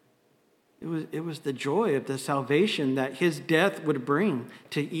 It was the joy of the salvation that his death would bring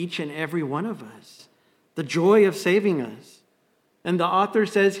to each and every one of us. The joy of saving us. And the author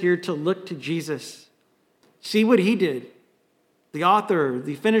says here to look to Jesus. See what he did. The author,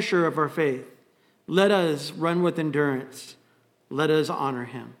 the finisher of our faith. Let us run with endurance. Let us honor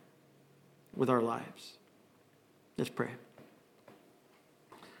him with our lives. Let's pray.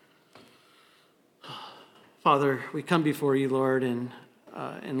 Father, we come before you, Lord, and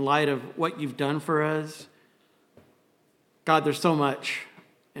in light of what you've done for us, God, there's so much,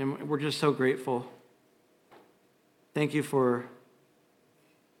 and we're just so grateful. Thank you for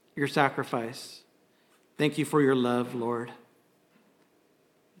your sacrifice. Thank you for your love, Lord.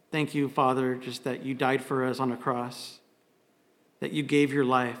 Thank you, Father, just that you died for us on a cross, that you gave your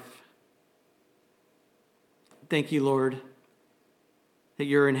life. Thank you, Lord, that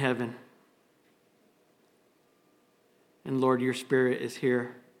you're in heaven. And Lord, your Spirit is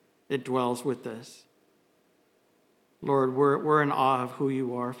here. It dwells with us. Lord, we're in awe of who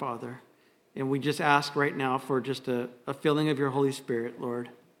you are, Father. And we just ask right now for just a filling of your Holy Spirit,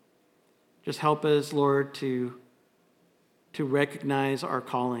 Lord. Just help us, Lord, to recognize our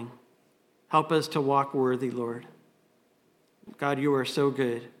calling. Help us to walk worthy, Lord. God, you are so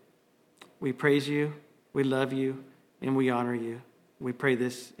good. We praise you, we love you, and we honor you. We pray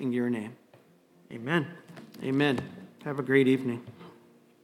this in your name. Amen. Amen. Have a great evening.